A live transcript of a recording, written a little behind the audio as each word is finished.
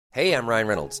Hey, I'm Ryan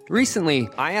Reynolds. Recently,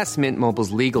 I asked Mint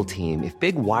Mobile's legal team if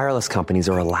big wireless companies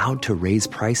are allowed to raise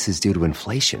prices due to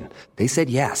inflation. They said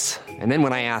yes. And then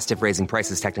when I asked if raising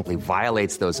prices technically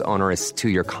violates those onerous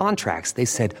two-year contracts, they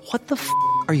said, "What the f***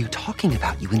 are you talking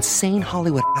about, you insane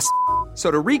Hollywood ass?" So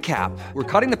to recap, we're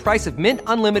cutting the price of Mint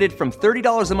Unlimited from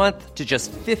 $30 a month to just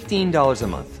 $15 a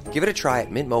month. Give it a try at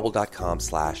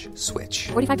mintmobile.com/switch.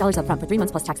 $45 up front for 3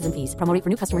 months plus taxes and fees. Promo rate for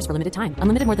new customers for limited time.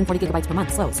 Unlimited more than 40 gigabytes per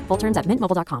month. Slows full terms at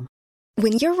mintmobile.com.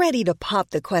 When you're ready to pop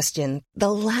the question,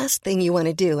 the last thing you want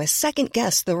to do is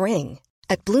second-guess the ring.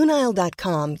 At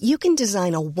BlueNile.com, you can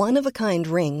design a one-of-a-kind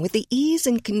ring with the ease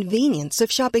and convenience of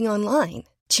shopping online.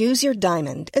 Choose your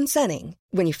diamond and setting.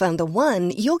 When you find the one,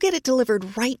 you'll get it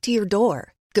delivered right to your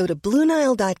door. Go to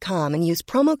BlueNile.com and use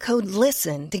promo code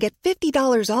LISTEN to get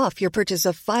 $50 off your purchase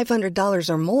of $500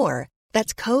 or more.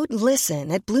 That's code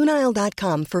LISTEN at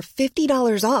BlueNile.com for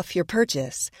 $50 off your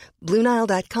purchase.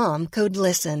 BlueNile.com, code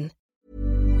LISTEN.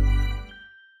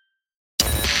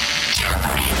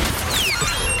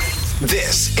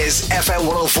 This is FM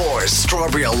 104's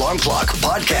Strawberry Alarm Clock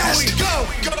Podcast. Here we go.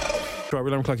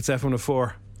 Strawberry Alarm Clock, it's FM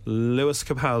 104. Lewis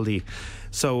Capaldi.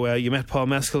 So you met Paul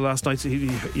Mescal last night. You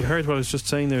heard what I was just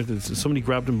saying there, that somebody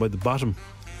grabbed him by the bottom.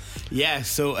 Yeah,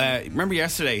 so remember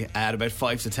yesterday at about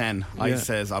 5 to 10 I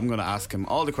says I'm going to ask him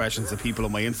all the questions that people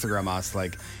on my Instagram asked,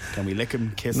 like, can we lick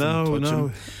him, kiss him, touch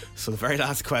him? So the very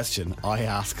last question I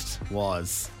asked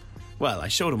was, well, I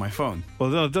showed him my phone.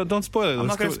 Well, no, don't spoil it. I'm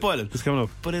not going to spoil it. It's coming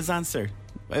up. But his answer,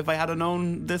 if I had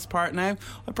known this part now,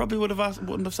 I probably wouldn't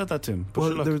have said that to him.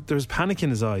 But well, there's panic in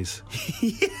his eyes.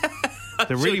 Yeah,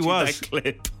 there really was. That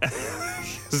clip.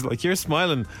 It's like you're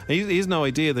smiling. He's no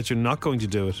idea that you're not going to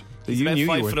do it. He's you about knew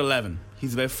 5'11".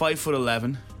 He's about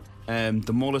 5'11".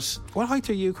 The mullet. What height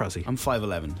are you, Crossy? I'm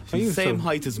 5'11". He's the same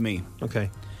height as me.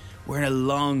 Okay. Wearing a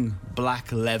long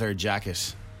black leather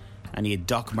jacket, and he had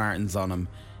Doc Martens on him.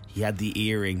 He had the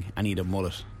earring, and he had a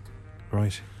mullet.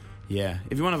 Right. Yeah.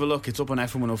 If you want to have a look, it's up on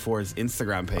FM 104's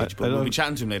Instagram page. But we'll be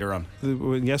chatting to him later on.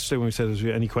 Yesterday when we said, "Is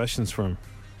there any questions for him?"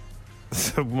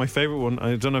 So my favourite one,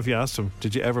 I don't know if you asked him,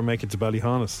 did you ever make it to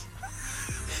Ballyhonus?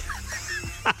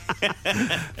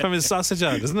 From his sausage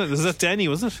ad, isn't it? Is that Denny,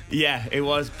 wasn't it? Yeah, it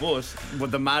was.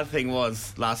 But the mad thing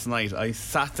was, last night I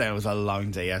sat down. It was a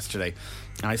long day yesterday,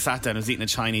 and I sat down. I was eating a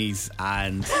Chinese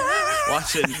and I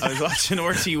was watching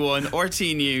RT1,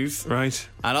 RT News, right?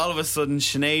 And all of a sudden,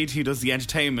 Sinead, who does the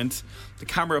entertainment, the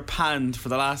camera panned for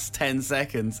the last 10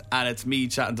 seconds, and it's me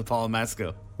chatting to Paul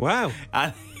Mescal. Wow!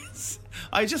 And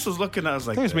I just was looking, I was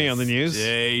like, there's me on the news.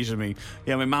 Yeah, me.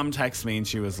 Yeah, my mum texted me and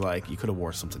she was like, you could have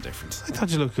wore something different. I thought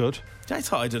you looked good. I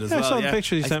thought I did as well. I saw the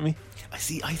picture you sent me. I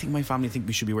think my family think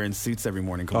we should be wearing suits every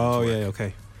morning. Oh, yeah,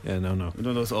 okay. Yeah, no. You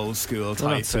know those old school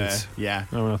type suits. Yeah.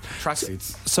 No.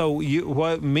 Tracksuits. So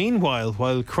meanwhile,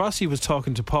 while Crossy was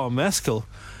talking to Paul Mescal,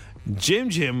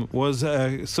 Jim was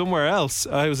somewhere else.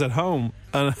 I was at home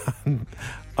and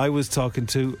I was talking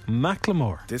to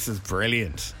Macklemore. This is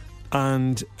brilliant.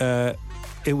 And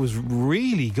it was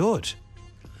really good.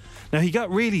 Now he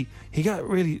got really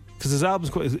because his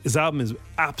album is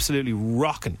absolutely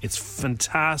rocking. It's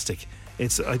fantastic.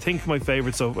 It's, I think, my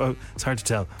favourite. So it's hard to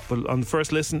tell, but on the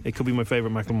first listen, it could be my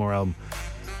favourite Macklemore album.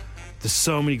 There's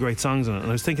so many great songs on it, and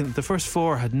I was thinking the first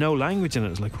 4 had no language in it. I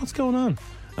was like, what's going on?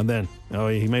 And then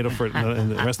he made up for it in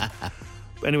the rest.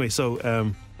 Anyway, so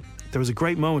there was a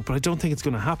great moment, but I don't think it's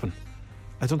going to happen.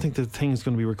 I don't think the thing's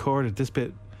going to be recorded, this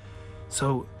bit.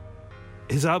 So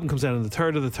his album comes out on the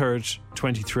 3rd of the 3rd,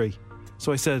 23.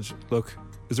 So I said, look,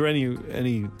 is there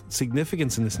any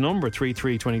significance in this number,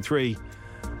 3323?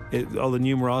 All the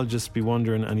numerologists be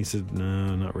wondering. And he said,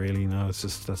 no, not really. No, it's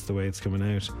just that's the way it's coming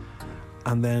out.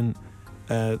 And then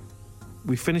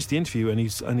we finished the interview, and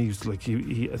he's like,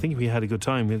 I think we had a good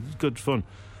time. It was good fun.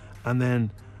 And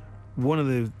then one of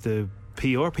the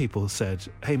PR people said,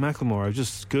 hey, Macklemore, I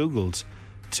just Googled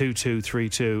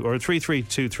 2232 or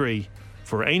 3323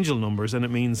 for angel numbers, and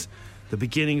it means the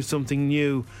beginning of something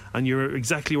new, and you're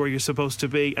exactly where you're supposed to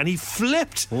be. And he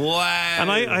flipped. Wow. And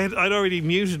I'd already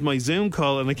muted my Zoom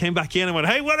call, and I came back in and went,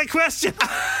 hey, what a question.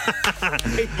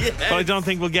 Yes. But I don't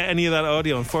think we'll get any of that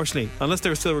audio, unfortunately, unless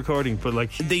they're still recording. But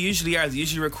like, they usually are. They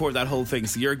usually record that whole thing,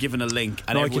 so you're given a link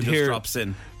and everyone just drops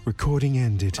in. Recording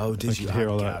ended. Oh, did you hear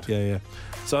all that? Yeah.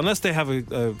 So unless they have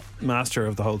a master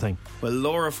of the whole thing. Well,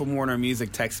 Laura from Warner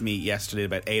Music texted me yesterday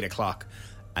about 8 o'clock,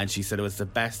 and she said it was the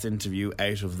best interview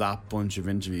out of that bunch of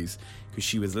interviews because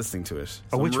she was listening to it.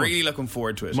 So which I'm really one? looking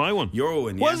forward to it. My one? Your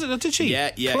one, yeah. Was it? Did she?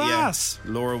 Yeah. Class.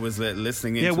 Laura was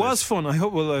listening into it. Yeah, it was fun. I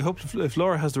hope if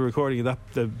Laura has the recording of that,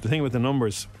 the thing with the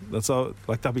numbers, that's all,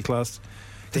 like, that'd be class.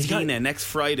 Tahina, next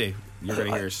Friday, you're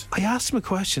going to hear it. I asked him a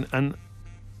question, and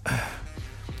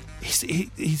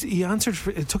he answered.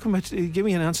 It took him. He gave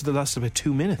me an answer that lasted about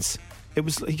 2 minutes.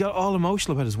 He got all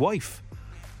emotional about his wife.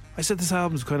 I said this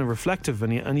album's kind of reflective,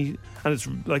 and it's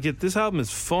like this album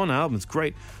is fun album. It's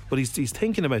great, but he's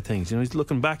thinking about things. He's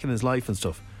looking back in his life and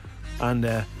stuff. And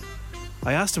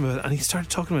I asked him about it, and he started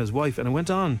talking about his wife, and it went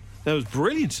on. That was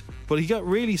brilliant, but he got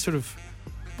really sort of.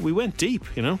 We went deep,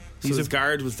 So his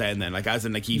guard was down then, as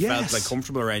in he felt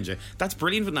comfortable around you. That's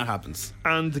brilliant when that happens.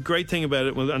 And the great thing about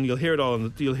it, and you'll hear it all.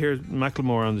 You'll hear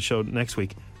Macklemore on the show next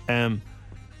week.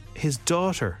 His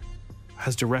daughter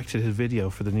has directed his video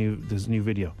for this new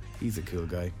video. He's a cool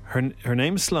guy. Her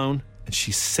name is Sloane, and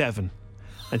she's 7,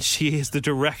 and she is the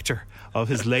director of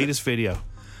his latest video.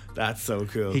 That's so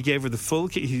cool. He gave her the full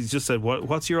key. He just said,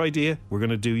 "What's your idea? We're going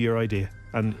to do your idea,"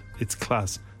 and it's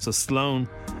class. So Sloane,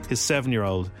 his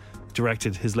 7-year-old,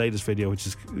 directed his latest video,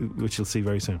 which you'll see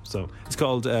very soon. So it's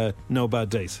called No Bad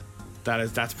Days.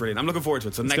 That's brilliant. I'm looking forward to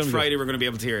it. So next Friday we're going to be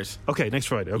able to hear it. Okay, next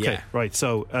Friday. Okay, yeah. Right.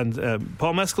 So and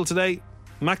Paul Mescal today,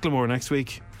 Macklemore next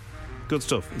week. Good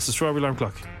stuff. It's the Strawberry Alarm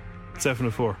Clock.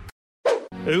 7:04.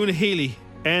 Una Healy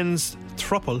ends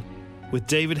throuple with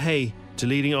David Haye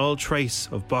deleting all trace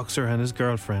of Boxer and his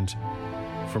girlfriend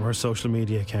from her social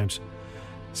media account.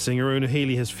 Singer Una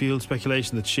Healy has fueled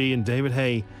speculation that she and David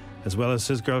Haye, as well as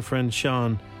his girlfriend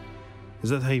Sian, is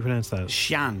that how you pronounce that?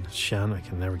 Sian, I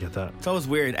can never get that. It's always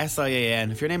weird. S-I-A-N.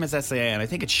 If your name is S-I-A-N, I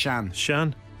think it's Sian.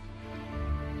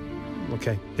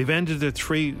 Okay. They've ended the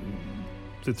throuple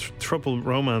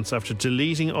romance after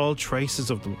deleting all traces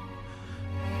of them.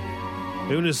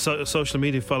 Una's social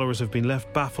media followers have been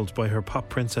left baffled by her pop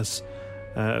princess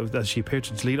as she appeared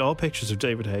to delete all pictures of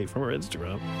David Haye from her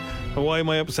Instagram. And why am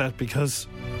I upset? Because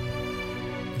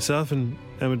myself and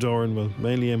Emma Doran, well,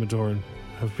 mainly Emma Doran,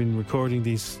 have been recording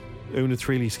these Una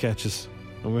Threely sketches,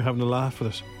 and we're having a laugh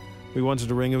with it. We wanted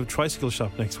to ring a tricycle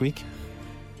shop next week.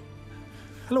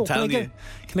 Hello, can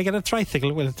I get a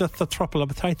tricycle with just a throuple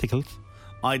of tricycles?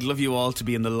 I'd love you all to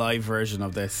be in the live version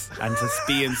of this and to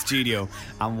be in studio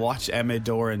and watch Emma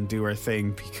Doran do her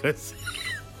thing, because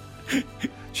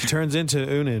she turns into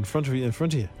Una in front of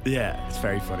you. Yeah, it's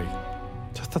very funny.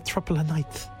 Just a throuple of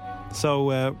nights.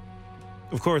 So,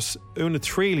 of course, Una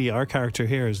Threely, our character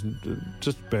here,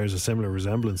 just bears a similar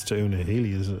resemblance to Una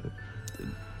Healy, isn't it?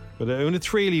 But Una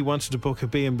Threely wanted to book a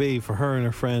B&B for her and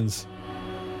her friends.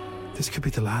 This could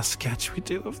be the last sketch we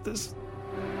do of this.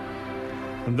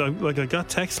 And I got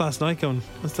text last night going,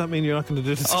 does that mean you're not going to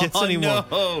do the skits anymore?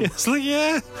 No. It's like,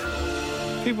 yeah.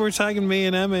 People were tagging me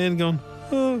and Emma in going,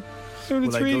 oh,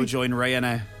 will I go join Raya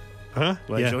now? Huh?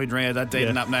 Will I join Raya that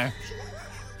dating app now?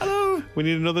 Hello. We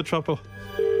need another throuple.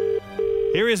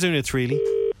 Here is Una Threely.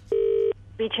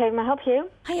 Beachhaven, may I help you?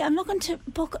 Hi, I'm looking to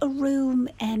book a room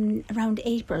around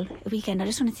April weekend. I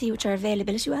just want to see what your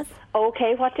availability was.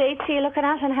 Okay, what dates are you looking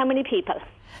at and how many people?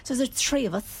 So there's 3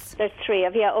 of us. There's 3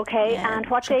 of you, okay. Yeah, and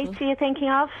what dates are you thinking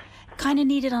of? Kind of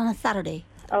need it on a Saturday.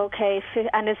 Okay,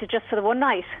 and is it just for the one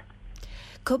night?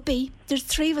 Could be. There's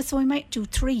 3 of us, so we might do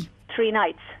 3. 3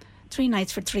 nights? 3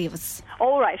 nights for 3 of us.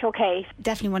 All right, okay.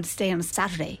 Definitely want to stay on a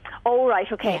Saturday. All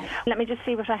right, okay. Yeah. Let me just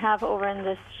see what I have over in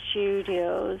the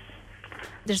studios.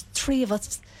 There's 3 of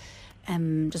us,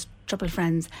 just triple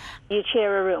friends. You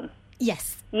share a room?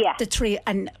 Yes. Yeah. The 3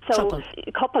 and so triple.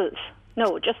 Couples?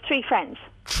 No, just 3 friends.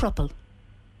 Triple.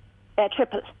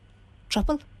 Triple.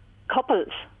 Triple?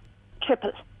 Couples.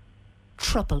 Triple.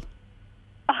 Triple.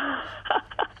 A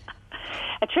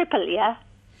triple, yeah?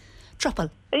 Triple.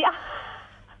 Yeah.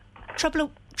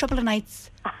 Triple of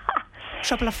nights.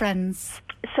 Triple of friends.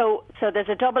 So there's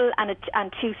a double and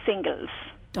 2 singles.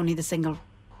 Don't need a single.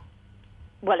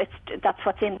 Well, that's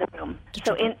what's in the room.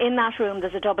 So in that room,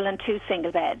 there's a double and 2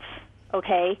 single beds.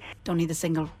 Okay. Don't need a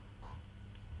single.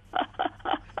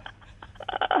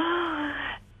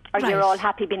 Are you all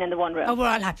happy being in the one room? Oh, we're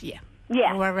all happy. Yeah.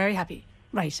 Yeah. We're very happy.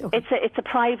 Right. Okay. It's a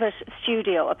private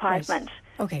studio apartment.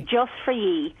 Right. Okay. Just for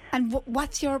ye. And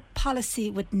what's your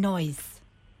policy with noise?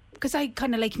 Because I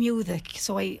kind of like music,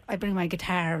 so I bring my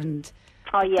guitar and.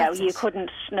 Oh yeah, you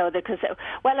couldn't know that because.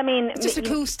 Well, I mean, just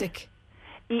acoustic.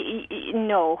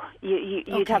 No,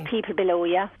 you'd have people below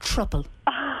you. Trouble.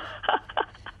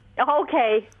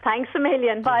 Okay, thanks a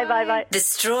million. Bye. The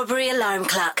Strawberry Alarm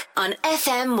Clock on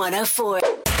FM 104.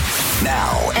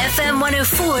 Now, FM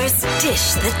 104's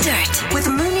Dish the Dirt with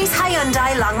Mooney's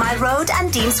Hyundai Long Mile Road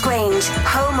and Dean's Grange,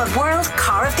 home of World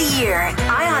Car of the Year,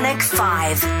 Ioniq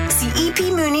 5. See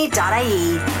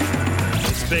epmooney.ie.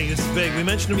 This is big. We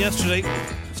mentioned him yesterday.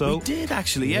 So we did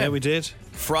actually, yeah. Yeah, we did.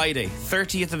 Friday,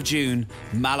 30th of June,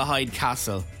 Malahide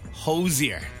Castle,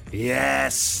 Hosier.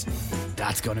 Yes.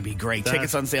 That's going to be great.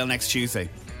 Tickets on sale next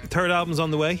Tuesday. Third album's on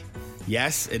the way.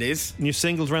 Yes, it is. New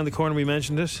singles around the corner, we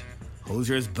mentioned it.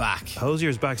 Hosier's back.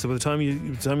 Hosier's back. So by the time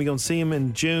you go and see him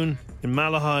in June in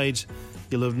Malahide,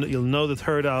 you'll know the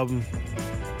third album.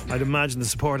 I'd imagine the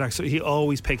support acts. He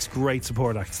always picks great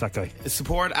support acts, that guy. The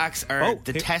support acts are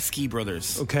the Teskey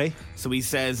brothers. Okay. So he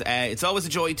says, it's always a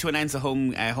joy to announce a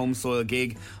home soil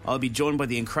gig. I'll be joined by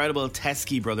the incredible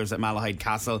Teskey brothers at Malahide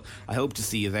Castle. I hope to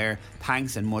see you there.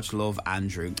 Thanks and much love,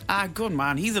 Andrew. Good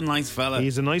man. He's a nice fella.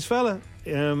 He's a nice fella.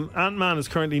 Ant-Man is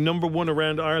currently number 1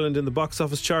 around Ireland in the box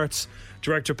office charts.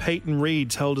 Director Peyton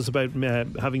Reed told us about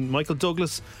having Michael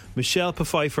Douglas, Michelle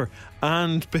Pfeiffer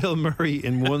and Bill Murray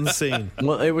in one scene.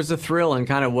 Well, it was a thrill, and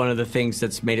kind of one of the things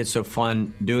that's made it so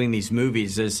fun doing these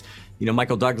movies is,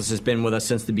 Michael Douglas has been with us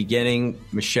since the beginning,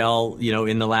 Michelle,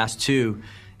 in the last 2,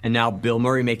 and now Bill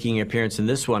Murray making an appearance in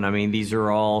this one. I mean, these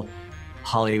are all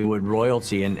Hollywood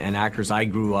royalty and actors I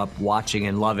grew up watching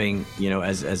and loving,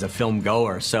 as a film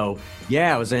goer. So,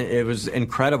 yeah, it was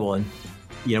incredible. And,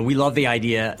 we love the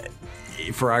idea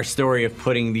for our story of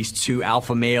putting these 2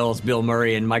 alpha males, Bill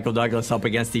Murray and Michael Douglas, up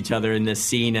against each other in this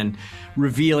scene and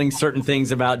revealing certain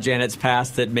things about Janet's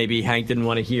past that maybe Hank didn't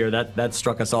want to hear. That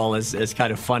struck us all as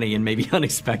kind of funny and maybe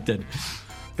unexpected.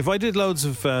 If I did loads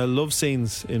of love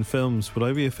scenes in films, would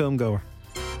I be a film goer?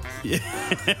 Yeah.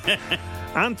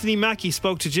 Anthony Mackie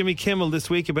spoke to Jimmy Kimmel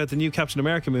this week about the new Captain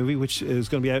America movie, which is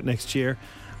going to be out next year.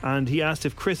 And he asked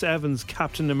if Chris Evans'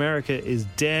 Captain America is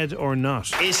dead or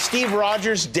not. Is Steve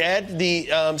Rogers dead?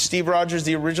 Steve Rogers,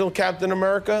 the original Captain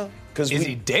America? Is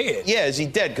he dead? Yeah, is he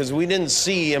dead? Because we didn't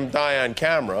see him die on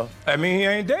camera. I mean, he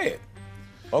ain't dead.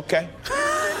 Okay.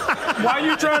 Why are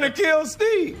you trying to kill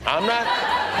Steve? I'm not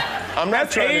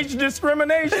That's trying age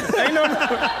discrimination. Ain't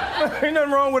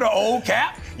nothing wrong with an old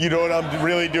Cap. You know what I'm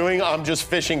really doing? I'm just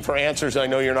fishing for answers I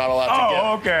know you're not allowed to get.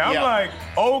 Oh, okay. I'm like,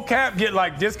 old Cap get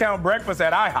like discount breakfast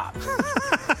at IHOP.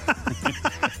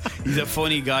 He's a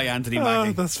funny guy, Anthony Mackie.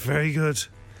 Oh, that's very good.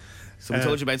 So we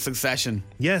told you about Succession.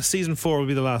 Yes, season 4 will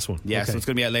be the last one. Yeah, so it's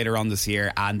going to be out later on this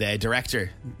year. And the director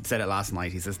said it last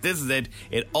night. He says, this is it.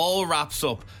 It all wraps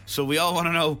up. So we all want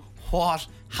to know what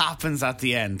happens at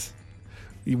the end.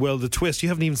 Well, the twist. You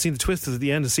haven't even seen the twist at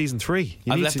the end of season 3.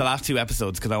 I've left the last 2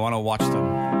 episodes because I want to watch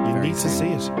them. You need to see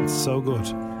it. It's so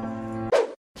good.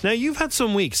 Now, you've had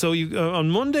some weeks. So you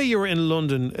on Monday you were in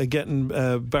London getting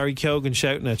Barry Keoghan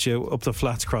shouting at you up the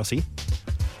Flats Crossy.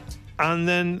 And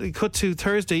then cut to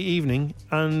Thursday evening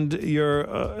and you're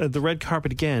at the red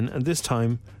carpet again, and this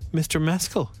time Mr.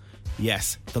 Mescal.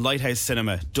 Yes, the Lighthouse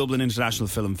Cinema Dublin International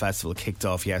Film Festival kicked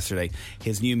off yesterday.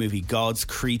 His new movie God's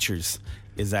Creatures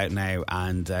is out now,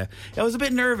 and I was a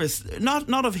bit nervous,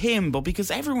 not of him, but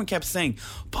because everyone kept saying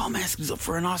Paul Mescal's up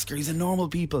for an Oscar, he's a normal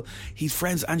people, he's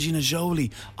friends with Angelina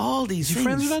Jolie, all these things.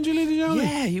 Friends with Angelina Jolie?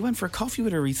 Yeah, he went for a coffee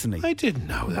with her recently. I didn't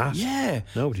know that. Yeah.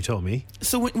 Nobody told me.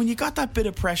 So when you got that bit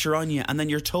of pressure on you and then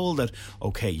you're told that,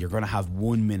 okay, you're going to have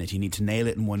 1 minute, you need to nail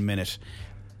it in 1 minute,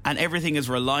 and everything is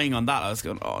relying on that, I was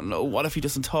going, oh no, what if he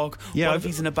doesn't talk? Yeah, what if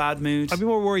he's in a bad mood? I'd be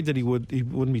more worried that he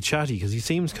wouldn't be chatty, because he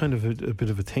seems kind of a bit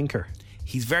of a thinker.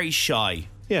 He's very shy.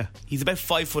 Yeah. He's about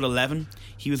 5'11".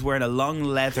 He was wearing a long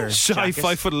leather shy jacket.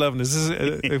 5'11". Is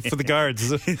this for the guards?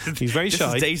 Is it? He's very shy.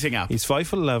 This is dating app. He's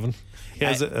 5'11". He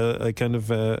has a kind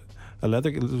of a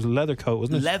leather coat,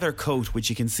 wasn't it? Leather coat, which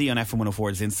you can see on FM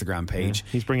 104's Instagram page.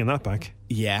 Yeah. He's bringing that back.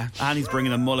 Yeah, and he's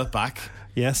bringing a mullet back.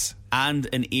 Yes. And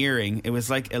an earring. It was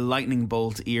like a lightning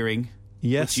bolt earring.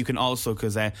 Yes. Which you can also,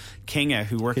 because Kinga,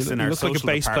 who works in our social department. Looks like a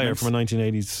bass player from a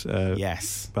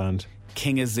 1980s band.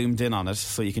 King has zoomed in on it,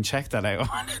 so you can check that out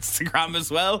on Instagram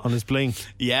as well. On his bling.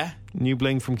 Yeah. New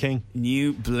bling from King.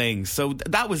 New bling. So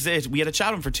that was it. We had a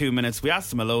chat with him for 2 minutes. We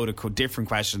asked him a load of different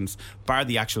questions, bar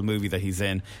the actual movie that he's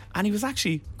in, and he was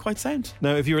actually quite sound.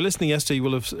 Now, if you were listening yesterday, you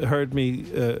will have heard me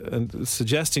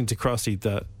suggesting to Crossy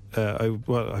that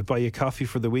I'd buy you a coffee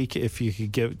for the week if you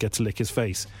could get to lick his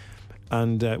face.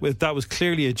 And that was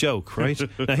clearly a joke, right?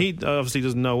 Now, he obviously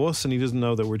doesn't know us, and he doesn't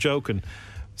know that we're joking.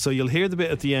 So you'll hear the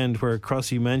bit at the end where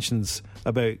Crossy mentions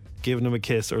about giving him a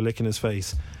kiss or licking his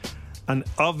face. And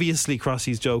obviously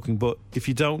Crossy's joking, but if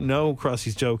you don't know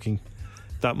Crossy's joking,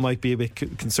 that might be a bit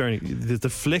concerning. The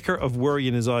flicker of worry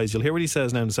in his eyes, you'll hear what he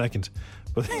says now in a second,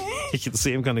 but you can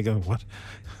see him kind of going,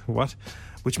 what?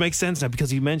 Which makes sense now,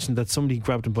 because he mentioned that somebody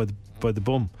grabbed him by the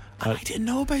bum. I didn't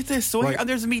know about this. So right.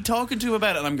 There's me talking to him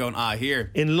about it, and I'm going,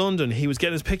 here. In London, he was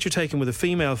getting his picture taken with a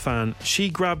female fan. She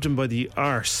grabbed him by the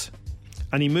arse.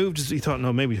 And he thought,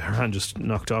 no, maybe her hand just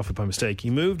knocked off it by mistake. He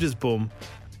moved his bum,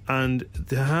 and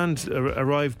the hand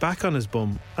arrived back on his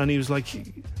bum, and he was like,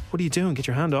 what are you doing? Get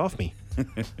your hand off me.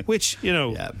 Which,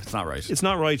 yeah, it's not right. It's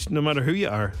not right, no matter who you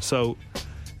are. So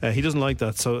He doesn't like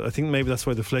that, so I think maybe that's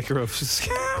why the flicker of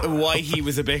why he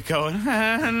was a bit going,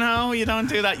 no, you don't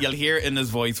do that. You'll hear it in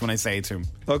his voice when I say it to him.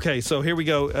 Okay, so here we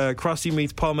go. Crossy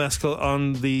meets Paul Mescal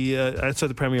on the outside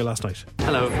the premiere last night.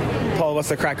 Hello. Paul, what's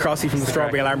the crack? Crossy from the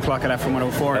Strawberry Alarm Clock at FM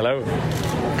 104. Hello.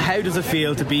 How does it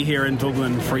feel to be here in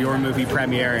Dublin for your movie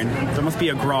premiere? And there must be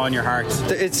a graw in your heart.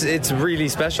 It's really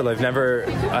special.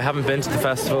 I haven't been to the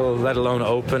festival, let alone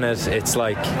open it. It's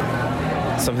like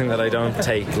something that I don't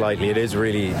take lightly. It is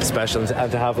really special,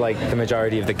 and to have like the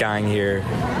majority of the gang here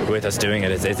with us doing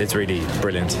it, it's really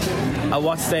brilliant. At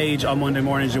what stage on Monday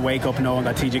morning did you wake up knowing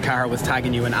that TJ Carr was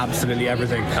tagging you in absolutely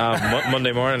everything?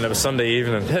 Monday morning, it was Sunday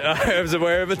evening. I was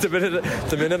aware of it the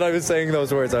minute I was saying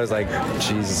those words. I was like,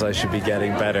 Jesus, I should be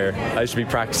getting better. I should be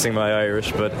practicing my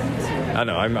Irish. But I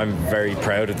know I'm very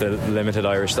proud of the limited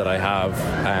Irish that I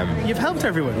have. You've helped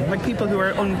everyone, like people who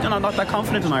are not that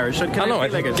confident in Irish. I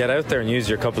think get out there and use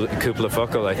your couple of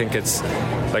fuckle. I think it's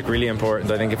like really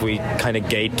important. I think if we kind of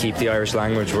gatekeep the Irish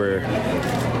language,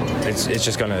 it's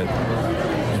just going to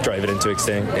drive it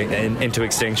into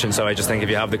extinction. So I just think if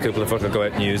you have the couple of fuckle, go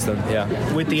out and use them.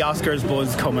 Yeah. With the Oscars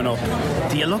buzz coming up,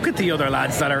 do you look at the other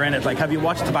lads that are in it? Like, have you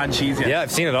watched the Banshees yet? Yeah,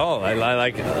 I've seen it all. I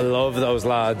love those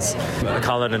lads.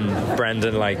 Colin and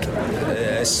Brendan,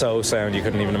 so sound you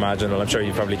couldn't even imagine. Well, I'm sure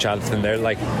you've probably chatted to them. They're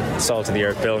like salt of the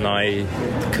earth. Bill Nye,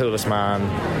 the coolest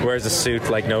man, wears a suit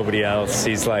like nobody else.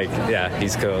 He's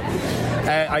he's cool.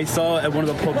 I saw at one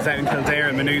of the pubs out in Kildare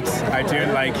in Minutes are doing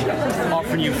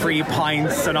offering you free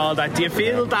pints and all that. Do you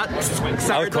feel that?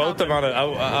 I'll quote them on it.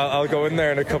 I'll go in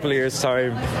there in a couple of years'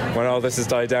 time when all this has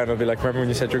died down. I'll be like, remember when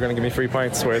you said you were going to give me free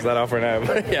pints? Where's that offer now?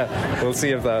 Yeah, we'll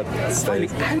see if that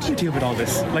stays. How do you deal with all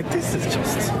this? This is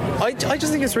just... I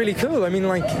just think it's really cool. I mean,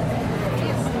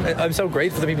 I'm so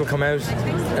grateful that people come out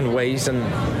and wait and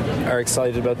are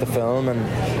excited about the film and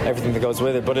everything that goes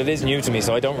with it. But it is new to me,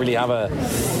 so I don't really have a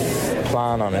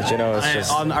plan on it, it's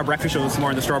just... On our breakfast show this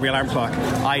morning, the Strawberry Alarm Clock,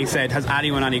 I said, has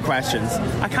anyone any questions?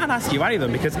 I can't ask you any of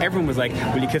them because everyone was like,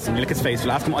 will you kiss him, will you lick his face, will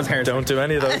you ask him what his hair is? Don't do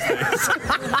any of those things.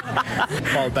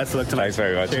 Paul, best of luck tonight. Thanks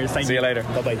very much. Cheers, see you later.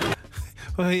 Bye-bye.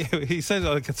 Well, he said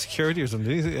I'll get security or something.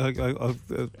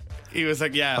 He was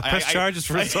like, yeah, I'll press charges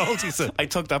for assault, he said. I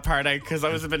took that part out because I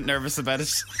was a bit nervous about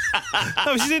it.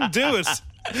 No, she didn't do it.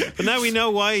 But now we know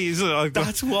why.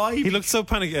 That's why. He looked so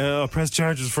panicked. I'll press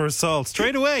charges for assault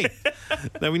straight away.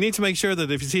 Now we need to make sure that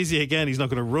if he sees you again, he's not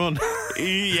going to run.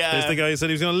 Yeah. There's the guy who said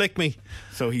he was going to lick me.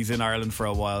 So he's in Ireland for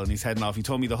a while and he's heading off. He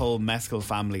told me the whole Mescal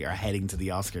family are heading to the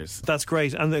Oscars. That's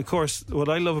great. And of course, what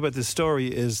I love about this story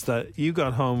is that you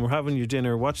got home, we're having your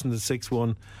dinner, watching the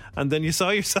 6-1, and then you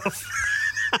saw yourself...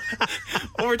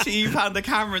 over to you, pan the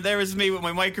camera, and there was me with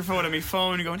my microphone and my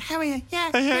phone going, how are you?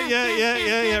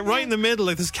 Yeah. Right in the middle,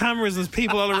 there's cameras and there's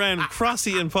people all around,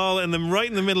 Crossy and Paul, and them right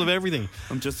in the middle of everything.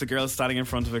 I'm just a girl standing in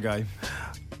front of a guy.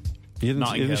 You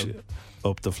didn't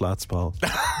up the flats, Paul.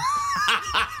 It's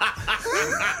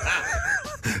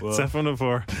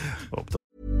F104.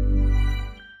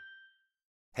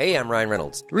 Hey, I'm Ryan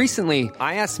Reynolds. Recently,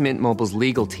 I asked Mint Mobile's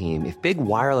legal team if big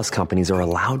wireless companies are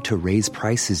allowed to raise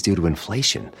prices due to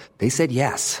inflation. They said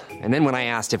yes. And then when I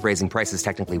asked if raising prices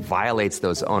technically violates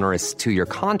those onerous 2-year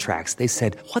contracts, they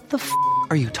said, what the f***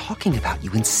 are you talking about,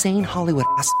 you insane Hollywood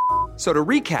ass f- So to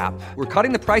recap, we're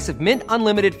cutting the price of Mint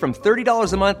Unlimited from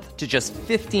 $30 a month to just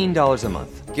 $15 a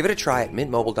month. Give it a try at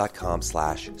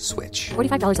mintmobile.com/switch.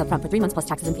 $45 up front for 3 months plus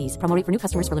taxes and fees. Promo rate for new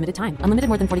customers for limited time. Unlimited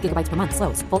more than 40 gigabytes per month.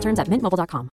 Slows full terms at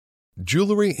mintmobile.com.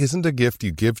 Jewelry isn't a gift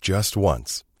you give just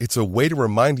once. It's a way to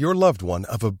remind your loved one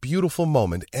of a beautiful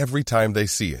moment every time they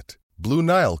see it. Blue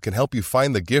Nile can help you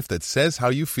find the gift that says how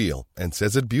you feel and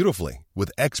says it beautifully,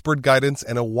 with expert guidance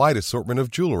and a wide assortment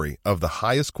of jewelry of the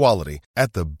highest quality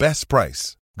at the best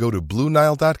price. Go to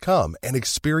BlueNile.com and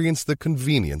experience the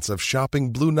convenience of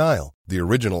shopping Blue Nile, the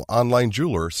original online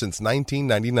jeweler since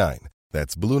 1999.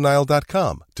 That's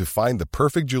BlueNile.com to find the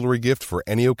perfect jewelry gift for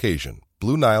any occasion.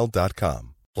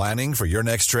 BlueNile.com. Planning for your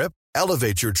next trip?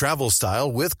 Elevate your travel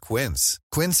style with Quince.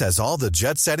 Quince has all the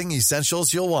jet-setting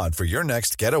essentials you'll want for your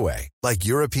next getaway, like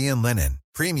European linen,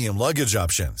 premium luggage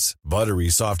options, buttery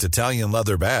soft Italian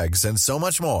leather bags, and so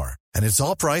much more. And it's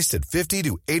all priced at 50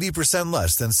 to 80%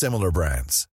 less than similar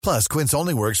brands. Plus, Quince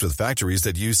only works with factories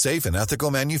that use safe and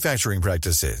ethical manufacturing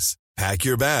practices. Pack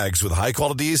your bags with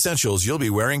high-quality essentials you'll be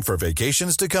wearing for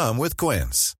vacations to come with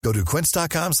Quince. Go to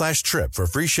quince.com/trip for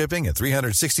free shipping and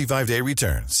 365-day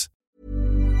returns.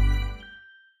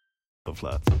 The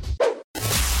flats.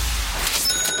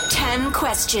 10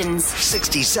 questions.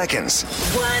 60 seconds.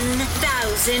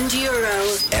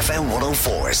 €1,000. FM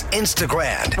 104's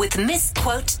Instagram. With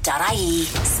misquote.ie.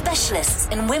 Specialists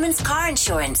in women's car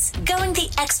insurance. Going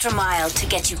the extra mile to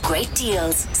get you great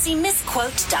deals. See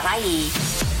misquote.ie.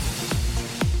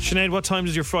 Sinead, what time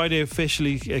does your Friday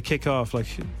officially kick off? Like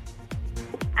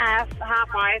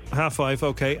 5:30. 5:30,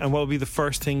 okay. And what will be the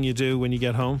first thing you do when you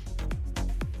get home?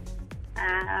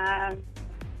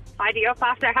 Tidy up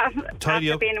after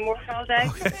Tidy up. being in work all day.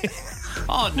 Okay.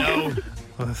 Oh no.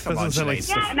 That doesn't sound like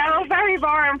Yeah, no, very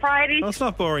boring Friday. No, it's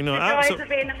not boring, no. The joys of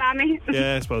being a mammy.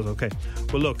 Yeah, I suppose, okay.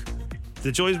 Well, look,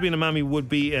 the joys of being a mammy would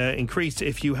be increased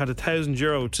if you had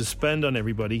 €1,000 to spend on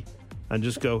everybody and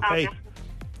just go, hey,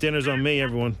 dinner's on me,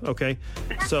 everyone, okay?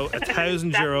 So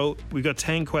 €1,000, we've got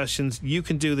 10 questions. You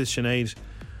can do this, Sinead.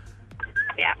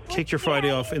 Yeah. Kick your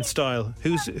Friday off in style.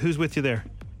 Who's with you there?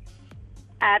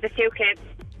 The 2 kids.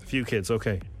 A few kids,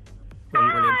 okay.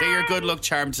 Brilliant. They're your good luck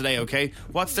charm today, okay?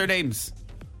 What's their names?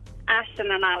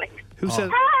 Ashton and Alex. Who said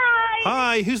Hi.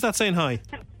 hi? Who's that saying hi?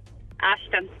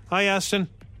 Ashton. Hi, Ashton.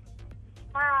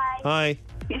 Hi. Hi.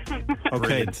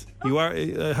 Okay. You are,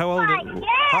 how old are they?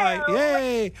 Hi.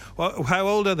 Yay. Well, how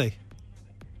old are they?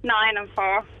 9 and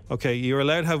 4. Okay, you're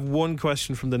allowed to have one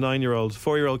question from the 9-year-old.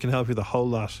 4-year-old can help you the whole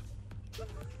lot.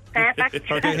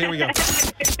 Perfect. Okay, here we go.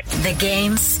 The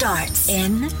game starts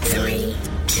in 3,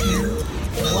 2,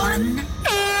 1.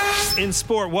 In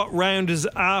sport, what round is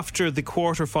after the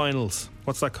quarterfinals?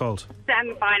 What's that called?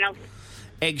 Semi-finals.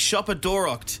 Ag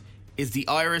Shoppadóireacht is the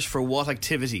Irish for what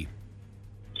activity?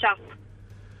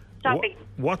 Shopping.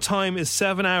 What time is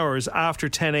 7 hours after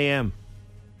 10 a.m?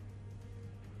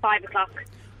 5 o'clock.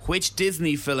 Which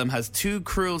Disney film has 2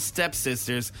 cruel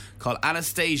stepsisters called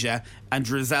Anastasia and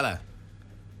Drizella?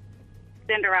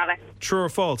 Cinderella. True or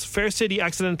false? Fair City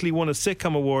accidentally won a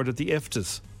sitcom award at the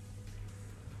IFTAs.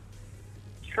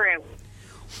 True.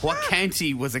 What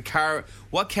county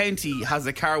has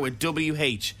a car with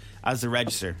WH as the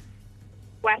register?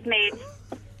 Westmeath.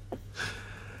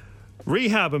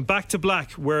 Rehab and Back to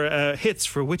Black were hits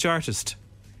for which artist?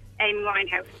 Amy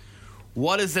Winehouse.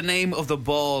 What is the name of the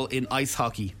ball in ice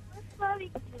hockey? A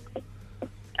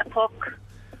puck.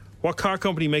 What car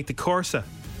company make the Corsa?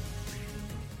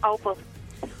 Opel.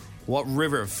 What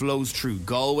river flows through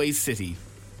Galway City?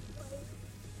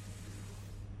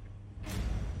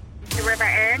 The River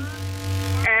Erne.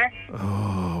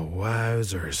 Oh,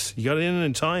 wowzers. You got it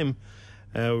in time.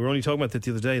 We were only talking about that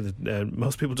the other day, that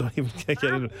most people don't even get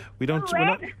it. We're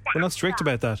not strict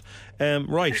about that.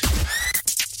 Right.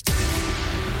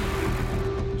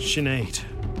 Sinead,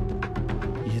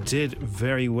 you did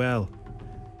very well.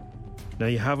 Now,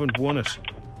 you haven't won it.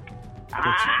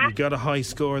 But you got a high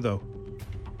score, though.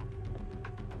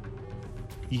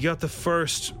 You got the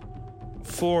first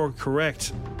 4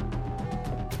 correct.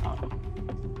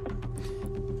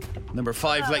 Number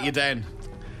 5 let you down.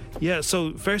 Yeah,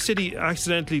 so Fair City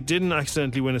didn't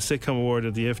accidentally win a sitcom award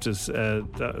at the IFTAs.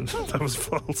 That was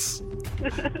false.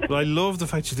 But I love the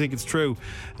fact you think it's true.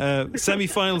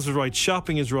 Semi-finals is right.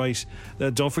 Shopping is right.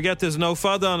 Don't forget there's no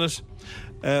FOD on it.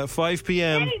 5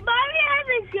 p.m. Mommy has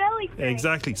a jellyfish.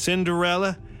 Exactly.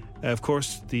 Cinderella. Of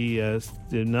course, the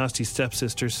nasty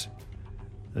stepsisters.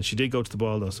 And she did go to the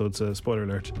ball, though, so it's a spoiler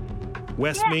alert.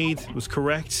 Westmeath was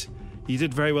correct. You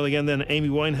did very well again then. Amy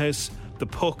Winehouse. The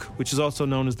puck, which is also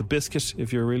known as the biscuit,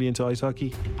 if you're really into ice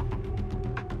hockey.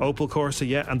 Opel Corsa,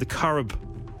 yeah, and the Corrib.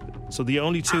 So the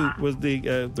only 2 was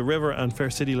the river and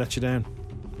Fair City let you down.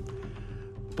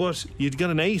 But you'd got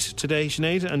an 8 today,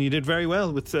 Sinead, and you did very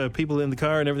well with people in the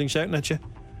car and everything shouting at you.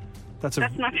 That's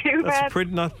not too bad.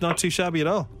 Not too shabby at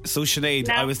all. So Sinead,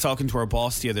 I was talking to our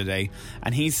boss the other day,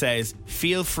 and he says,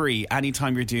 feel free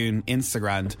anytime you're doing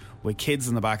Instagram with kids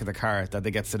in the back of the car that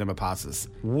they get cinema passes.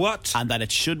 What? And that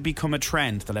it should become a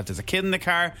trend that if there's a kid in the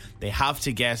car, they have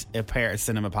to get a pair of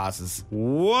cinema passes.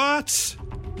 What?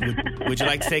 Would you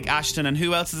like to take Ashton, and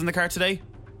who else is in the car today?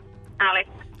 Alex.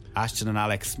 Ashton and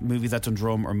Alex. Movies at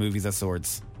Dundrum or movies at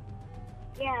Swords?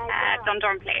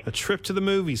 Dundrum Place. A trip to the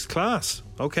movies. Class.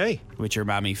 Okay. With your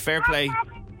mammy. Fair play.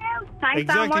 Thanks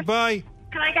Exactly. so much. Bye.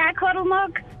 Can I get a cuddle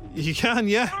mug? You can,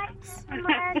 yeah. Cuddle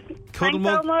Thanks so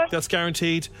mug. much. That's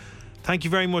guaranteed. Thank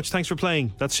you very much. Thanks for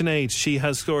playing. That's Sinead. She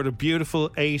has scored a beautiful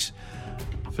 8.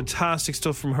 Fantastic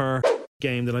stuff from her.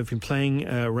 Game that I've been playing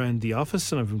around the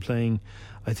office, and I've been playing.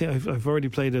 I think I've already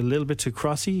played a little bit to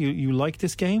Crossy. You like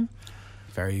this game?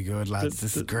 Very good, lads.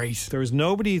 This is great. There is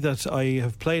nobody that I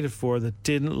have played it for that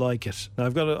didn't like it. Now,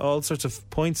 I've got all sorts of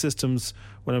point systems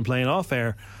when I'm playing off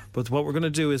air, but what we're going to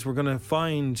do is we're going to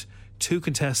find 2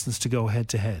 contestants to go head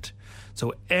to head.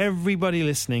 So everybody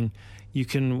listening, you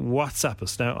can WhatsApp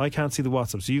us. Now, I can't see the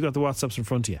WhatsApp, so you got the WhatsApps in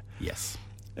front of you. Yes.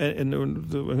 And I'm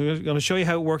going to show you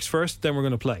how it works first, then we're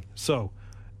going to play. So,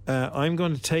 I'm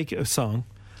going to take a song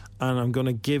and I'm going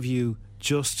to give you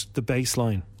just the bass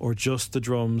line or just the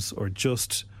drums or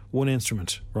just one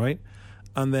instrument, right?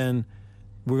 And then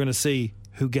we're going to see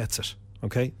who gets it,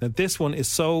 okay? Now, this one is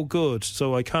so good,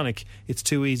 so iconic, it's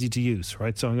too easy to use,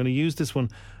 right? So I'm going to use this one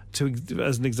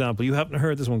as an example. You haven't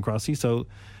heard this one, Crossy, so,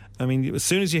 I mean, as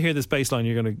soon as you hear this bass line,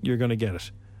 you're going to get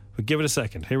it. But give it a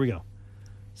second. Here we go.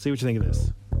 See what you think of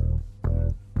this.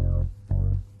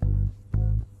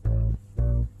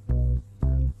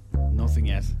 Nothing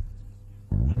yet.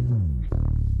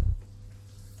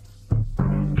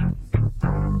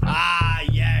 Ah,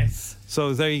 yes.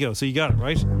 So there you go. So you got it,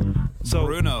 right? So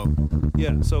Bruno.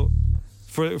 Yeah. So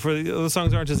for the other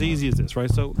songs aren't as easy as this, right?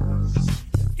 So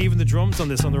even the drums on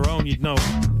this on their own, you'd know.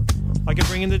 I can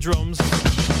bring in the drums.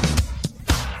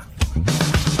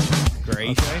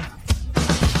 Great. Okay.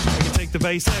 I can take the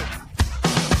bass out.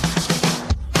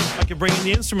 I can bring in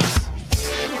the instruments.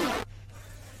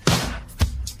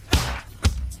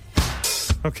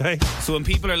 Okay. So when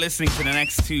people are listening to the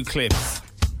next two clips,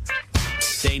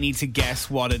 they need to guess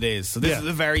what it is. So this is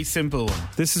a very simple one.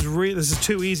 This is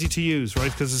too easy to use,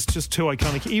 right? Because it's just too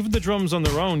iconic. Even the drums on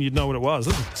their own, you'd know what it was.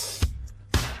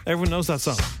 Everyone knows that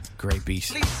song. Great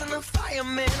beat.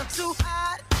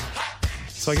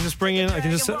 So I can just bring in. I can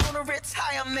just. So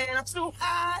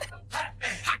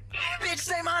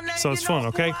it's fun,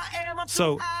 okay?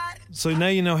 So now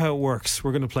you know how it works.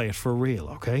 We're going to play it for real,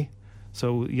 okay?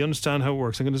 So you understand how it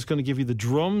works. I'm just going to give you the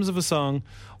drums of a song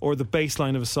or the bass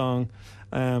line of a song.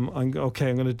 I'm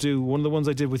going to do one of the ones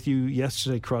I did with you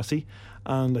yesterday, Crossy.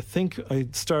 And I think I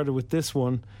started with this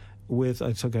one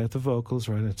I took out the vocals,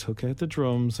 right? I took out the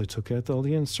drums. I took out all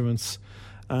the instruments.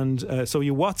 And so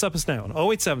you WhatsApp us now on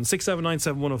 087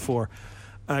 6797 104.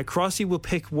 Crossy will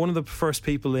pick one of the first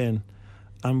people in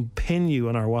and pin you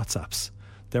on our WhatsApps.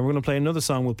 Then we're going to play another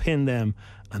song, we'll pin them,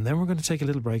 and then we're going to take a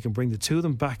little break and bring the two of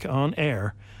them back on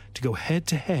air to go head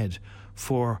to head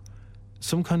for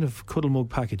some kind of cuddle mug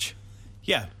package.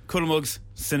 Yeah, cuddle mugs,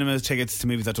 cinema tickets to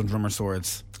movies that don't drummer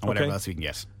swords, and whatever else we can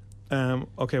get.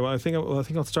 Okay, well, I think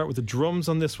I'll start with the drums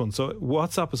on this one. So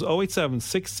WhatsApp is 087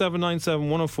 6797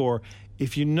 104.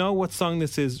 If you know what song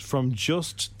this is from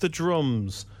just the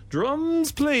drums.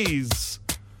 Drums, please.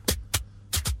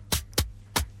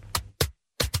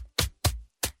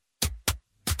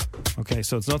 Okay,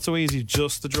 so it's not so easy,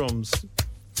 just the drums.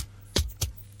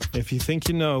 If you think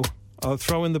you know, I'll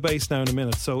throw in the bass now in a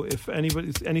minute. So if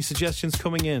any suggestions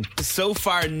coming in? So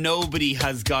far, nobody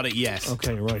has got it yet.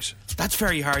 Okay, right. That's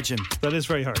very hard, Jim. That is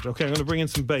very hard. Okay, I'm going to bring in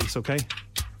some bass, okay?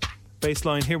 Bass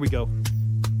line, here we go.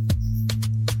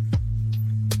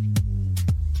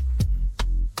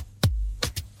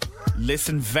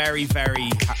 Listen very,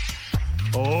 very...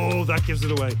 Oh, that gives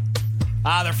it away.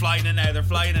 Ah, they're flying in now.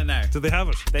 Do they have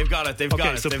it? They've got it. They've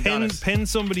got it. So They've got it. pin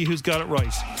somebody who's got it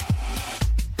right.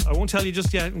 I won't tell you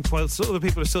just yet while other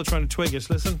people are still trying to twig it.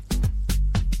 Listen.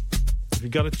 If you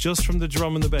got it just from the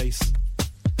drum and the bass.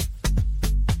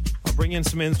 I'll bring in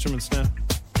some instruments now.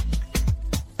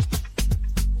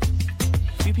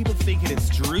 A few people thinking it's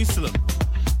Jerusalem.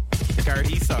 The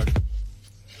Gardaí song.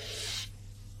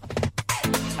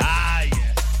 Ah,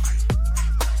 yes.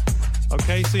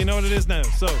 Okay, so you know what it is now.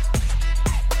 So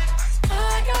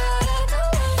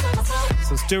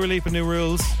it's Dua Lipa, New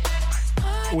Rules.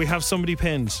 We have somebody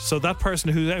pinned. So that person,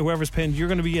 whoever's pinned, you're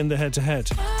going to be in the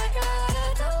head-to-head.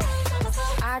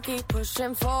 I keep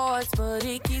pushing forwards, but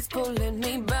he keeps pulling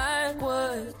me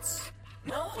backwards.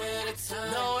 Nowhere to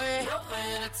turn, nowhere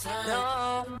to turn.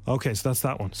 No. Okay, so that's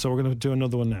that one. So we're going to do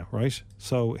another one now, right?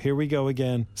 So here we go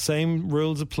again. Same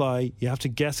rules apply. You have to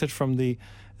guess it from the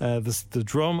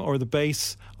drum or the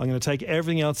bass. I'm going to take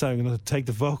everything else out. I'm going to take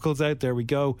the vocals out. There we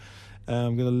go.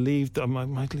 I'm going to leave... I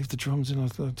might leave the drums in. I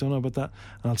don't know about that.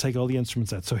 And I'll take all the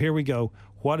instruments out. So here we go.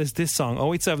 What is this song?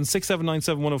 087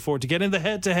 6797 104 to get in the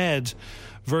head-to-head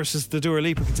versus the Dua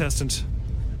Lipa contestant.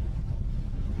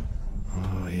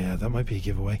 Oh, yeah, that might be a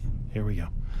giveaway. Here we go.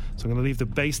 So I'm going to leave the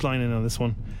bass line in on this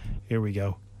one. Here we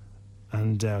go.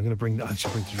 And I'm going to bring... I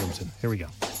should bring the drums in. Here we go.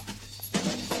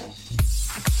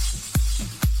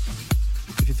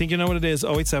 If you think you know what it is,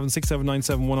 087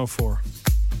 6797 104.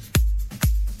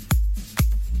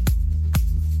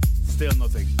 Still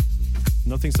nothing.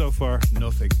 Nothing so far.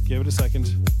 Nothing. Give it a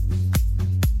second.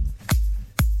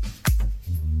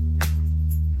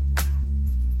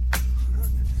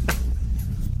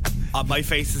 My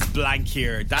face is blank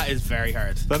here. That is very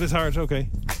hard. That is hard, okay.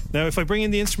 Now, if I bring in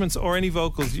the instruments or any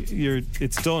vocals,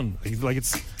 it's done. Like,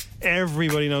 it's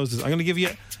everybody knows this. I'm going to give you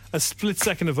a split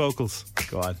second of vocals.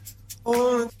 Go on.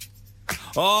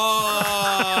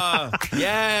 Oh,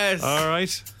 yes. All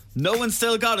right. No one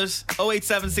still got it.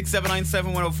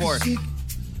 087-679-7104.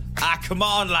 Ah, come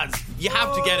on, lads. You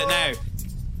have to get it now.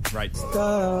 Right.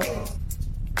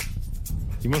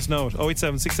 You must know it.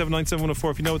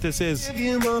 087-679-7104 if you know what this is. Some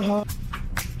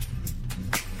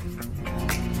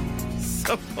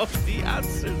of the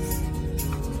answers.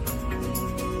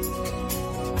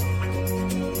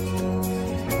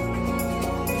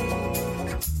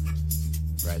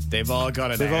 Right, they've all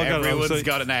got it now. Everyone's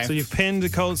got it now. So you've pinned the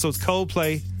Cold, so it's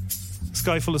Coldplay,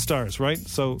 Sky Full of Stars, right?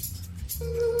 So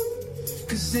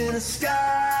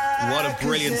what a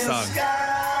brilliant song.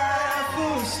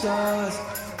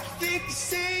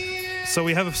 So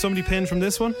we have somebody pinned from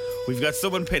this one? We've got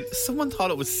someone pinned. Someone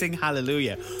thought it was Sing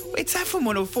Hallelujah. It's FM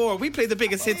 104. We play the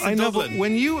biggest hits in Dublin. But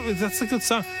when that's a good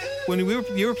song. When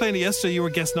you were playing it yesterday, you were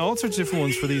guessing all sorts of different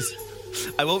ones for these.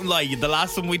 I won't lie, the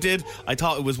last one we did, I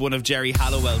thought it was one of Jerry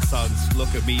Halliwell's songs,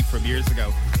 Look at Me, from years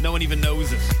ago. No one even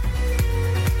knows it.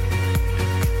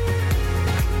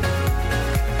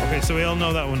 Okay, so we all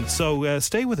know that one. So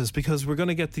stay with us, because we're going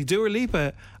to get the Dua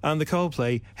Lipa and the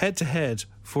Coldplay head to head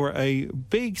for a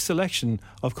big selection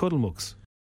of cuddle mugs.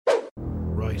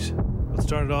 Right, what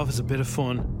started off as a bit of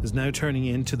fun is now turning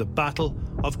into the Battle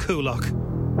of Coolock.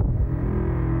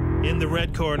 In the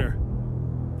red corner,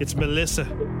 it's Melissa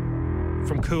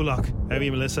from Coolock. How are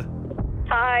you, Melissa?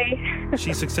 Hi.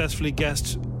 She successfully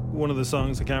guessed one of the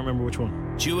songs. I can't remember which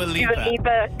one. Dua Lipa. Dua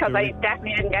Lipa, because I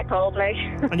definitely didn't get Coldplay.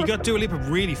 And you got Dua Lipa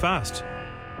really fast.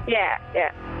 Yeah.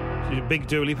 So you're a big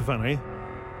Dua Lipa fan, are you?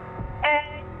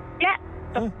 Yeah.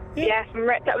 Yeah,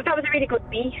 that was a really good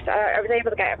beat. I was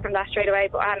able to get it from that straight away,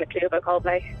 but I hadn't a clue about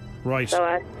Coldplay. Right. So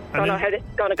I don't know how this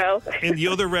is going to go. In the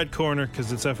other red corner,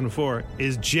 because it's F4,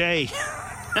 is Jay.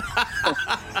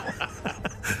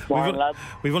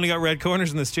 We've only got red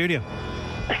corners in the studio.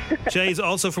 Jay's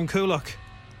also from Coolock.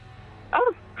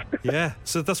 Oh. Yeah,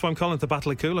 so that's why I'm calling it the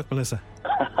Battle of Coolock, Melissa.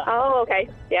 Oh, okay.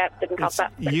 Yeah, didn't cop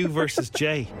that. You versus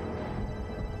Jay.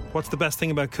 What's the best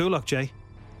thing about Coolock, Jay?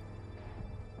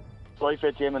 Life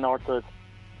at Gym and Northwood.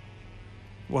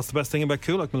 What's the best thing about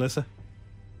Coolock, Melissa?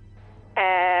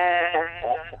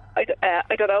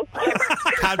 I don't know.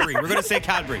 Cadbury. We're going to say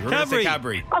Cadbury. We're going to say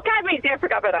Cadbury. Oh, Cadbury's there.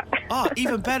 Forgot about that. Oh,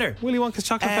 even better. Willy Wonka's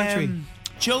Chocolate Factory.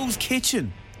 Joe's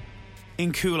Kitchen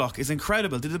in Coolock is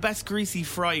incredible. They're the best greasy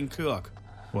fry in Coolock.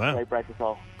 Wow. Great breakfast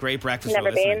roll. Great breakfast roll.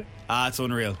 Never been. It's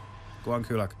unreal. Go on,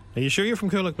 Coolock. Are you sure you're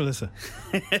from Coolock, Melissa?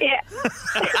 Yeah.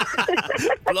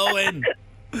 Blow in.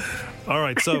 All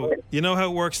right, so you know how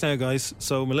it works now, guys.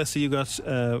 So Melissa, you got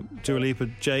Dua Lipa.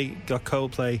 Jay got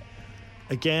Coldplay.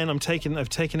 Again, I've taken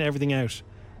everything out.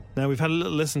 Now we've had a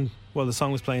little listen while the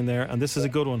song was playing there, and this is a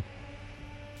good one.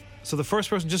 So the first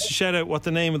person just to shout out what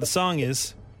the name of the song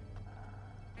is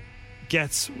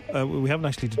gets. We haven't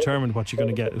actually determined what you're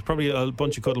going to get. It's probably a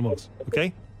bunch of cuddle mugs.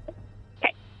 Okay.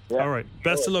 Okay. Yeah. All right.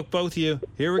 Best of luck, both of you.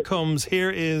 Here it comes. Here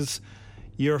is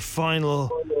your final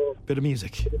bit of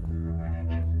music.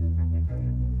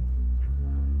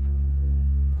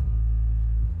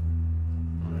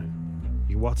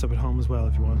 You can WhatsApp at home as well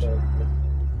if you want.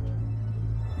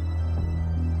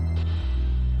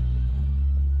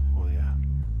 Oh yeah,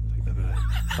 take that bit out.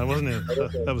 That wasn't it.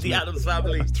 That was the me. Addams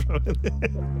Family.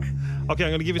 Okay, I'm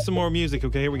going to give you some more music.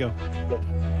 Okay, here we go.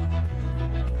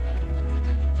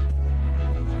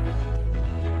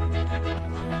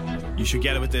 You should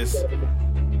get it with this.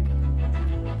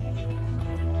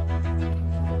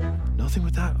 Nothing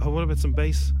with that. Oh, what about some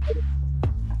bass?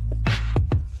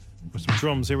 Or some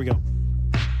drums. Here we go.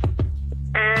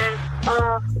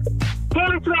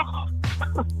 Taylor Swift.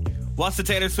 What's the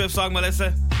Taylor Swift song,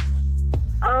 Melissa?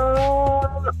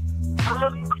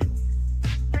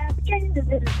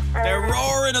 They're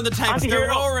roaring on the text. They're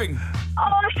roaring.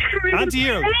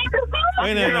 Anti-hero.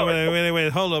 Wait.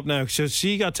 Hold up now. So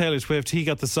she got Taylor Swift. He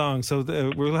got the song. So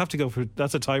we'll have to go for.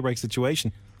 That's a tie-break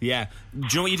situation. Yeah. Do you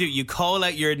know what you do? You call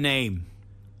out your name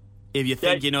if you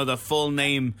think you know the full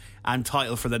name and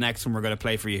title for the next one we're going to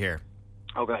play for you here.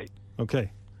 Okay.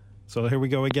 So here we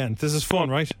go again. This is fun,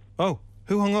 right? Oh,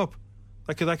 who hung up?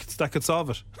 That could solve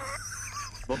it.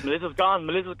 But Melissa's gone.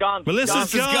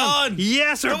 Melissa's gone.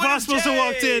 Yes, her boss must have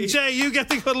walked in. Jay, you get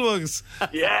the cuddle mugs.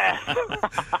 Yeah.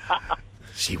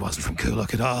 She wasn't from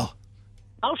Coolock at all.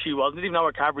 No, she wasn't. Didn't even know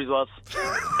where Cadbury's was.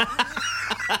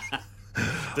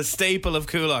 The staple of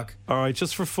Coolock. All right,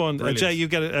 just for fun. Jay, you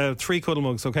get 3 cuddle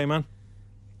mugs, okay, man?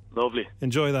 Lovely.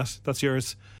 Enjoy that. That's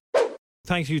yours.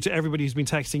 Thank you to everybody who's been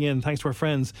texting in. Thanks to our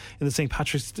friends in the St.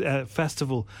 Patrick's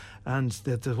Festival and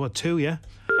the 2, yeah?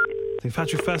 St.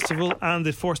 Patrick Festival and the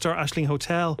 4-star Ashling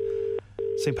Hotel.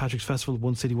 St. Patrick's Festival,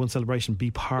 one city, one celebration.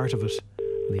 Be part of it.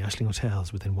 The Aisling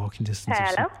Hotels within walking distance.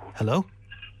 Hello. Hello?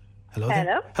 Hello there.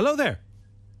 Hello. Hello there.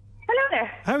 Hello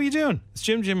there. How are you doing? It's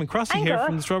Jim and Crossy I'm here good.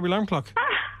 from the Strawberry Alarm Clock.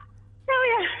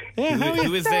 Oh, yeah. Yeah, how are you?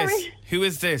 Who is this? Who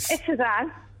is this? It's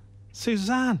Suzanne.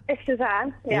 Suzanne. It's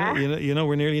Suzanne, yeah. You know,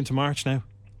 we're nearly into March now.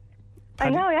 I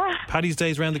know, yeah. Paddy's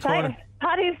Day's round the corner.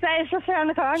 Paddy's Day is just around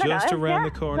the corner, Just guys. around Yeah.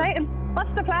 the corner. Right.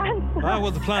 What's the plan?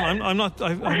 Well, the plan. I'm not.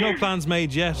 I've no plans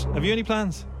made yet. Have you any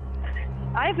plans?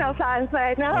 I've no plans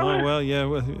made, no. Oh well, yeah.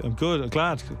 Well, I'm good. I'm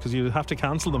glad because you have to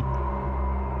cancel them.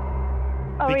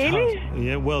 Oh, really?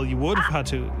 Yeah. Well, you would have had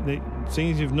to.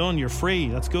 Seeing as you've none, you're free.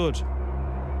 That's good.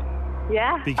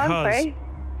 Yeah, I'm Because free.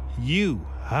 you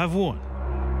have won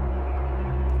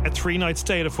a 3-night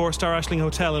stay at a 4-star Aisling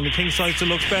Hotel in the king-size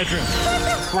deluxe bedroom.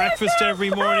 Breakfast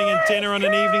every morning and dinner on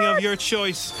an evening of your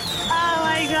choice. Oh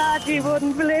my God, you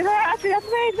wouldn't believe it. Actually, that's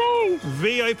amazing.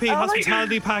 VIP Oh my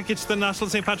hospitality package to the National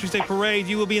St. Patrick's Day Parade.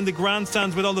 You will be in the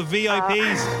grandstands with all the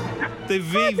VIPs. The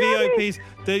VVIPs.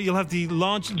 You'll have the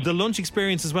lunch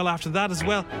experience as well after that as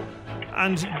well.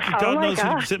 And God my knows who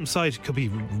God. could sit inside. Could be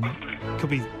the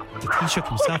Taoiseach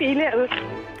himself.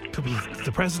 Could be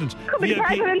the president. Could be the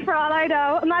president for all I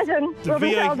know. Imagine The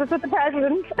rubbing VI shoulders with the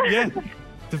president. Yeah.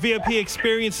 The VIP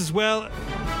experience as well.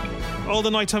 All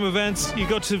the nighttime events. You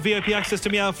go to VIP access to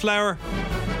Meow Flower.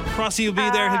 Crossy will be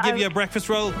there. He'll give you a breakfast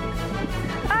roll.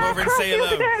 Come over and say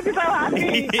hello. I'd be so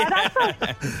happy.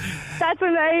 That's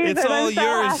amazing. It's all I'm so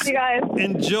yours. happy, guys.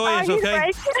 Enjoy it, he's okay?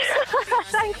 great.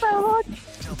 Thanks so much.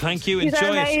 Thank you. You're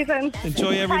Enjoy amazing. it.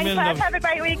 Enjoy every Thanks, minute lads. of it. Have a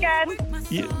great weekend.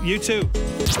 You too.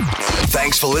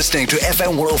 Thanks for listening to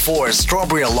FM 104's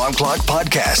Strawberry Alarm Clock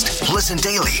podcast. Listen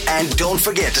daily and don't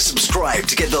forget to subscribe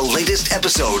to get the latest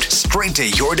episode straight to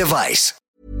your device.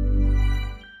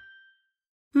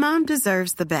 Mom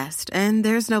deserves the best, and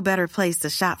there's no better place to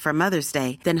shop for Mother's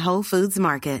Day than Whole Foods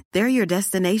Market. They're your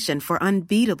destination for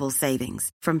unbeatable savings,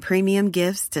 from premium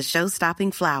gifts to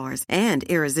show-stopping flowers and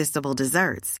irresistible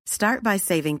desserts. Start by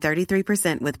saving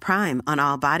 33% with Prime on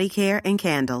all body care and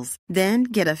candles. Then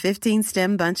get a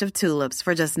 15-stem bunch of tulips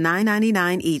for just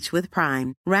 $9.99 each with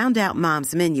Prime. Round out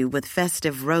Mom's menu with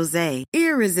festive rosé,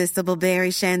 irresistible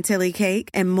berry chantilly cake,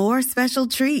 and more special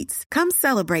treats. Come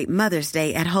celebrate Mother's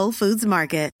Day at Whole Foods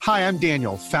Market. Hi, I'm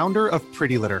Daniel, founder of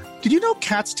Pretty Litter. Did you know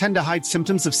cats tend to hide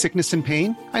symptoms of sickness and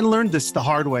pain? I learned this the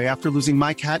hard way after losing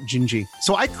my cat, Gingy.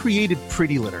 So I created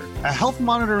Pretty Litter, a health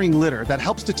monitoring litter that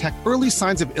helps detect early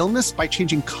signs of illness by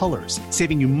changing colors,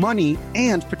 saving you money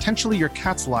and potentially your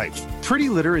cat's life. Pretty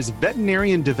Litter is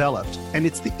veterinarian developed, and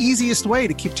it's the easiest way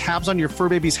to keep tabs on your fur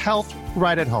baby's health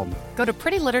right at home. Go to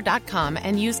prettylitter.com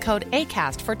and use code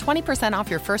ACAST for 20% off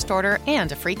your first order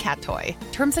and a free cat toy.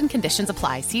 Terms and conditions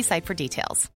apply. See site for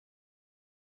details.